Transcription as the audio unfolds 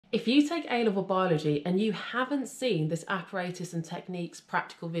If you take A-level biology and you haven't seen this apparatus and techniques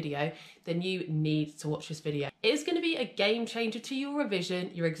practical video, then you need to watch this video. It's going to be a game changer to your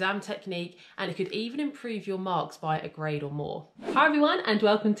revision, your exam technique, and it could even improve your marks by a grade or more. Hi everyone, and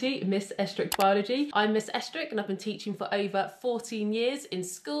welcome to Miss Estruch Biology. I'm Miss Estruch and I've been teaching for over 14 years in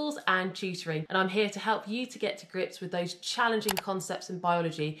schools and tutoring, and I'm here to help you to get to grips with those challenging concepts in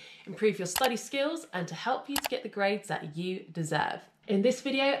biology, improve your study skills, and to help you to get the grades that you deserve. In this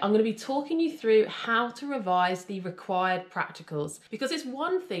video, I'm going to be talking you through how to revise the required practicals, because it's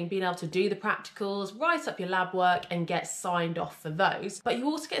one thing being able to do the practicals, write up your lab work and get signed off for those, but you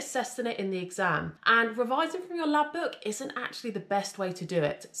also get assessed in it in the exam, and revising from your lab book isn't actually the best way to do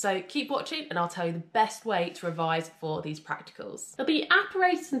it. So keep watching and I'll tell you the best way to revise for these practicals. Now, the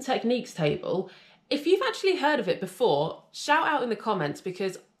apparatus and techniques table, if you've actually heard of it before, shout out in the comments,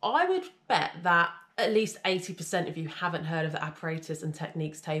 because I would bet that at least 80% of you haven't heard of the apparatus and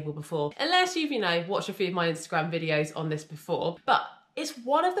techniques table before, unless you've, watched a few of my Instagram videos on this before. But it's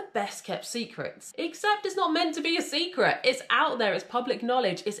one of the best kept secrets, except it's not meant to be a secret. It's out there, it's public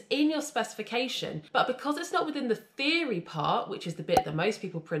knowledge, it's in your specification. But because it's not within the theory part, which is the bit that most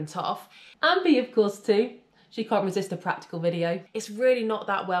people print off, and me of course too, she can't resist a practical video, it's really not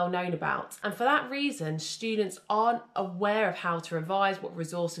that well known about. And for that reason, students aren't aware of how to revise, what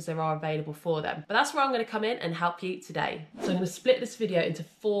resources there are available for them. But that's where I'm going to come in and help you today. So I'm going to split this video into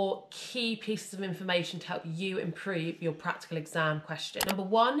 4 key pieces of information to help you improve your practical exam question. Number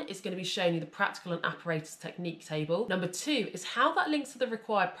 1 is going to be showing you the practical and apparatus technique table. Number 2 is how that links to the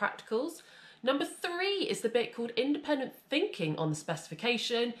required practicals. Number 3 is the bit called independent thinking on the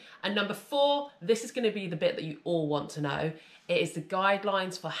specification. And number 4, this is going to be the bit that you all want to know. It is the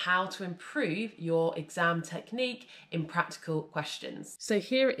guidelines for how to improve your exam technique in practical questions. So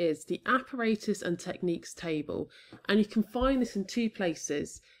here it is, the apparatus and techniques table. And you can find this in 2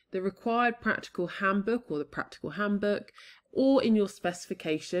 places: the required practical handbook or the practical handbook, or in your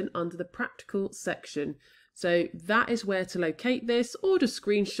specification under the practical section. So that is where to locate this, or just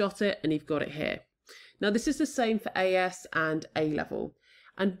screenshot it and you've got it here. Now this is the same for AS and A-level.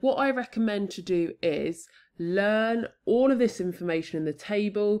 And what I recommend to do is learn all of this information in the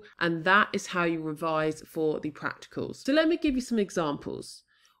table, and that is how you revise for the practicals. So let me give you some examples.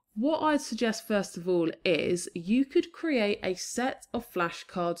 What I'd suggest first of all is you could create a set of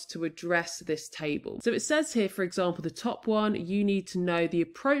flashcards to address this table. So it says here, for example, the top one, you need to know the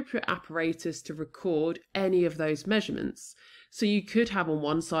appropriate apparatus to record any of those measurements. So you could have on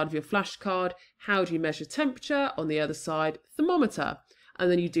one side of your flashcard, how do you measure temperature? On the other side, thermometer.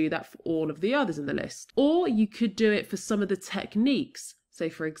 And then you do that for all of the others in the list. Or you could do it for some of the techniques. So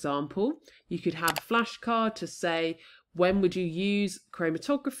for example, you could have a flashcard to say, when would you use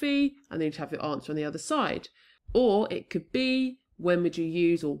chromatography? And then you'd have your answer on the other side. Or it could be, when would you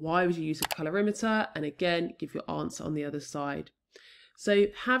use, or why would you use a colorimeter? And again, give your answer on the other side. So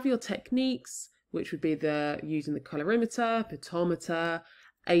have your techniques, which would be using the colorimeter, photometer,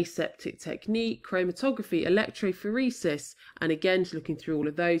 aseptic technique, chromatography, electrophoresis. And again, just looking through all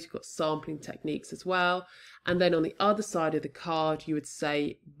of those, you've got sampling techniques as well. And then on the other side of the card, you would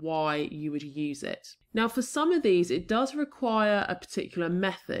say why you would use it. Now, for some of these, it does require a particular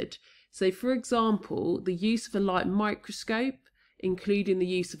method. So for example, the use of a light microscope, including the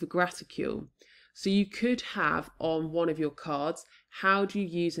use of a graticule. So you could have on one of your cards, how do you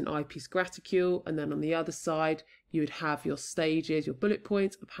use an eyepiece graticule? And then on the other side, you would have your stages, your bullet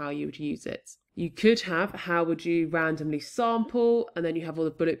points of how you would use it. You could have, how would you randomly sample? And then you have all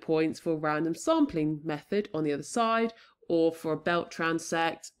the bullet points for random sampling method on the other side, or for a belt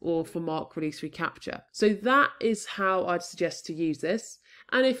transect, or for mark release recapture. So that is how I'd suggest to use this.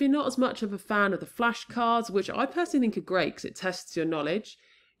 And if you're not as much of a fan of the flashcards, which I personally think are great because it tests your knowledge,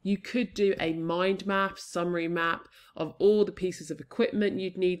 you could do a mind map, summary map of all the pieces of equipment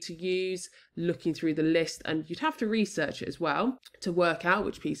you'd need to use, looking through the list, and you'd have to research it as well to work out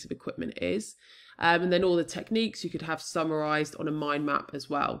which piece of equipment it is. And then all the techniques you could have summarised on a mind map as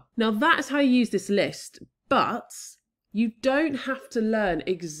well. Now that is how you use this list, but you don't have to learn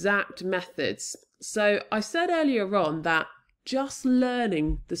exact methods. So I said earlier on that just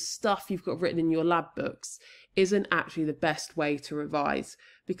learning the stuff you've got written in your lab books isn't actually the best way to revise,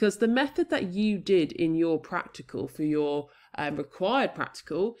 because the method that you did in your practical for your required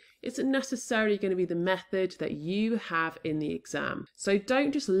practical isn't necessarily going to be the method that you have in the exam. So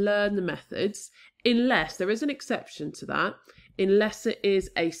don't just learn the methods, unless there is an exception to that, unless it is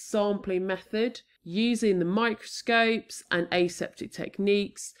a sampling method using the microscopes and aseptic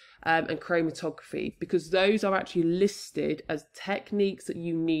techniques and chromatography, because those are actually listed as techniques that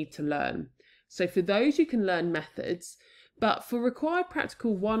you need to learn. So for those you can learn methods, But for required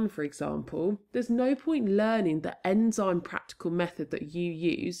practical 1, for example, there's no point learning the enzyme practical method that you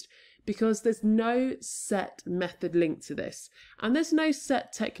used because there's no set method linked to this and there's no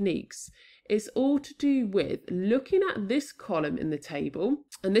set techniques. It's all to do with looking at this column in the table,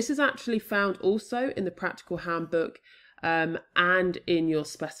 and this is actually found also in the practical handbook and in your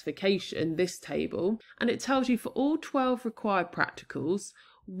specification, this table, and it tells you for all 12 required practicals,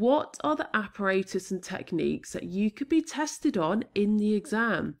 what are the apparatus and techniques that you could be tested on in the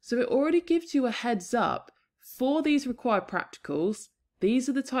exam. So it already gives you a heads up for these required practicals. These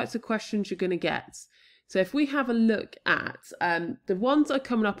are the types of questions you're going to get. So if we have a look at the ones that are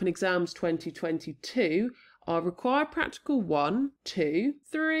coming up in exams 2022 are required practical 1, 2,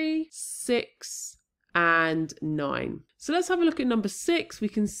 3, 6 and 9. So let's have a look at number 6. We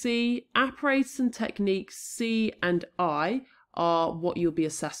can see apparatus and techniques C and I are what you'll be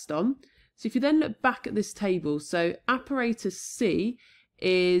assessed on. So if you then look back at this table, so apparatus C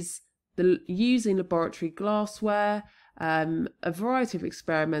is the using laboratory glassware, a variety of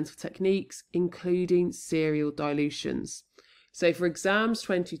experimental techniques, including serial dilutions. So for exams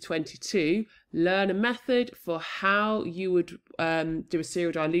 2022, learn a method for how you would do a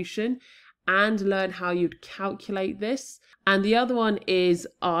serial dilution and learn how you'd calculate this. And the other one is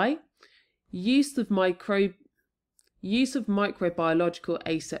I, use of microbiological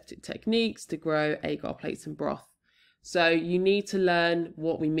aseptic techniques to grow agar plates and broth. So you need to learn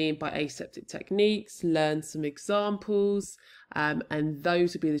what we mean by aseptic techniques, learn some examples, and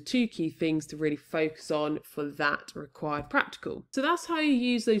those would be the 2 key things to really focus on for that required practical. So that's how you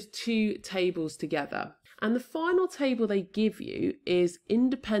use those 2 tables together. And the final table they give you is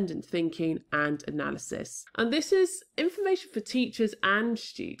independent thinking and analysis. And this is information for teachers and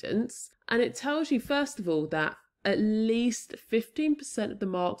students. And it tells you, first of all, that at least 15% of the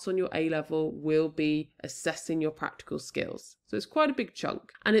marks on your A-level will be assessing your practical skills. So it's quite a big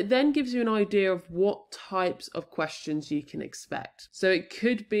chunk. And it then gives you an idea of what types of questions you can expect. So it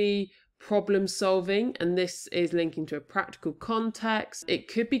could be problem solving, and this is linking to a practical context. It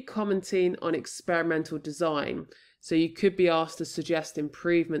could be commenting on experimental design. So you could be asked to suggest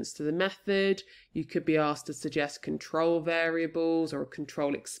improvements to the method. You could be asked to suggest control variables or a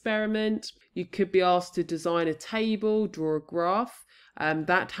control experiment. You could be asked to design a table, draw a graph.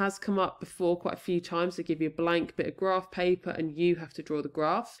 That has come up before quite a few times. They give you a blank bit of graph paper and you have to draw the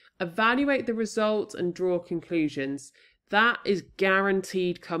graph. Evaluate the results and draw conclusions. That is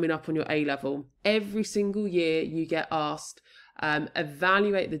guaranteed coming up on your A-level. Every single year you get asked,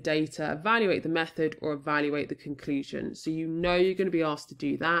 evaluate the data, evaluate the method, or evaluate the conclusion. So you know you're going to be asked to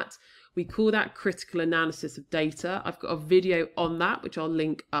do that. We call that critical analysis of data. I've got a video on that, which I'll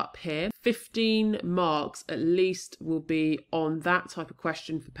link up here. 15 marks at least will be on that type of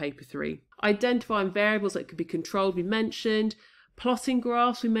question for paper 3. Identifying variables that could be controlled, we mentioned. Plotting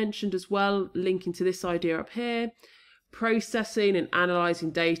graphs, we mentioned as well, linking to this idea up here. Processing and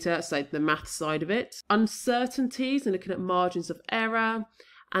analysing data, so the math side of it. Uncertainties and looking at margins of error.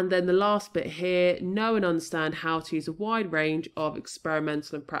 And then the last bit here, know and understand how to use a wide range of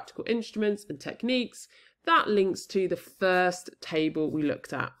experimental and practical instruments and techniques. That links to the first table we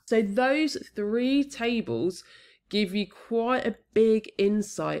looked at. So those 3 tables give you quite a big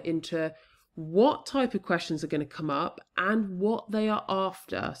insight into what type of questions are going to come up and what they are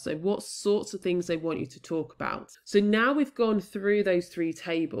after. So what sorts of things they want you to talk about. So now we've gone through those 3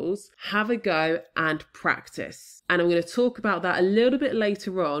 tables, have a go and practice. And I'm going to talk about that a little bit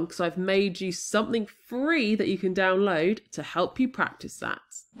later on because I've made you something free that you can download to help you practice that.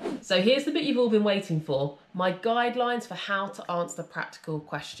 So here's the bit you've all been waiting for, my guidelines for how to answer the practical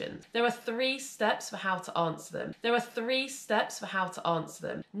questions. There are 3 steps for how to answer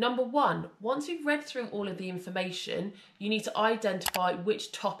them. Number 1, once you've read through all of the information, you need to identify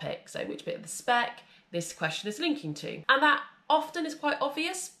which topic, so which bit of the spec this question is linking to. And that often is quite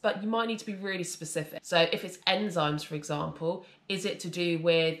obvious, but you might need to be really specific. So if it's enzymes, for example, is it to do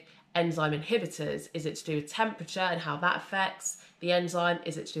with enzyme inhibitors? Is it to do with temperature and how that affects the enzyme?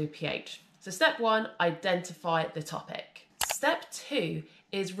 Is it to do with pH? So step 1, identify the topic. Step 2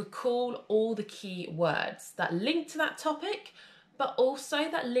 is recall all the key words that link to that topic, but also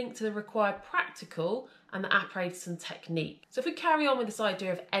that link to the required practical and the apparatus and technique. So if we carry on with this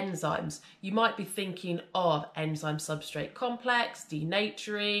idea of enzymes, you might be thinking of enzyme substrate complex,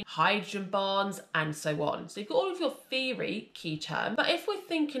 denaturing, hydrogen bonds, and so on. So you've got all of your theory key terms, but if we're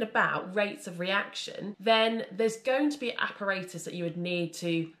thinking about rates of reaction, then there's going to be apparatus that you would need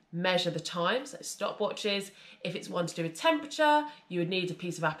to measure the time, so stopwatches. If it's one to do with temperature, you would need a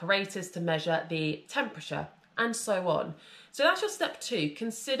piece of apparatus to measure the temperature, and so on. So that's your step 2.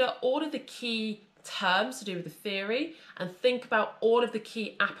 Consider all of the key terms to do with the theory and think about all of the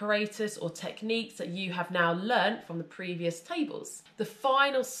key apparatus or techniques that you have now learnt from the previous tables. The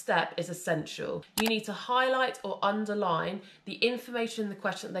final step is essential. You need to highlight or underline the information in the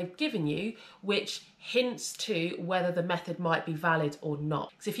question that they've given you, which hints to whether the method might be valid or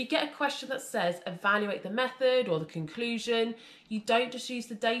not. So if you get a question that says evaluate the method or the conclusion, you don't just use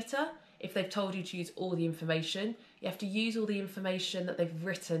the data. If they've told you to use all the information, you have to use all the information that they've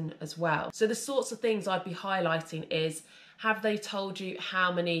written as well. So the sorts of things I'd be highlighting is, have they told you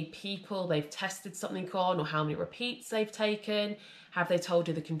how many people they've tested something on or how many repeats they've taken? Have they told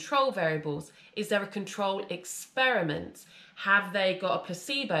you the control variables? Is there a control experiment? Have they got a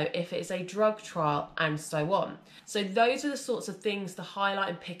placebo if it's a drug trial, and so on? So those are the sorts of things to highlight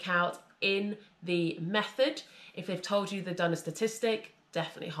and pick out in the method. If they've told you they've done a statistic,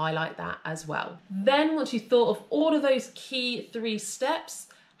 definitely highlight that as well. Then once you've thought of all of those key 3 steps,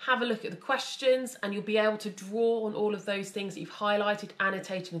 have a look at the questions and you'll be able to draw on all of those things that you've highlighted,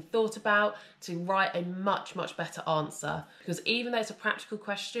 annotated and thought about to write a much, much better answer. Because even though it's a practical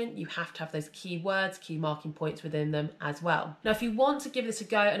question, you have to have those key words, key marking points within them as well. Now, if you want to give this a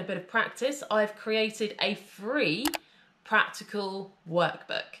go and a bit of practice, I've created a free practical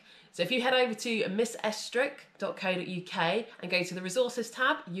workbook. So if you head over to missestruch.co.uk and go to the resources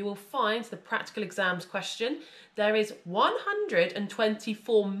tab, you will find the practical exams question. There is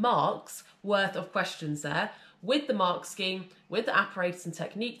 124 marks worth of questions there, with the mark scheme, with the apparatus and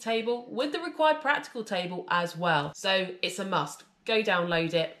technique table, with the required practical table as well. So it's a must. Go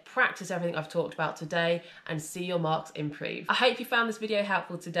download it, practice everything I've talked about today and see your marks improve. I hope you found this video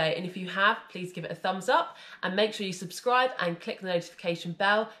helpful today, and if you have, please give it a thumbs up and make sure you subscribe and click the notification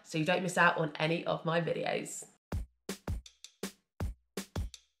bell so you don't miss out on any of my videos.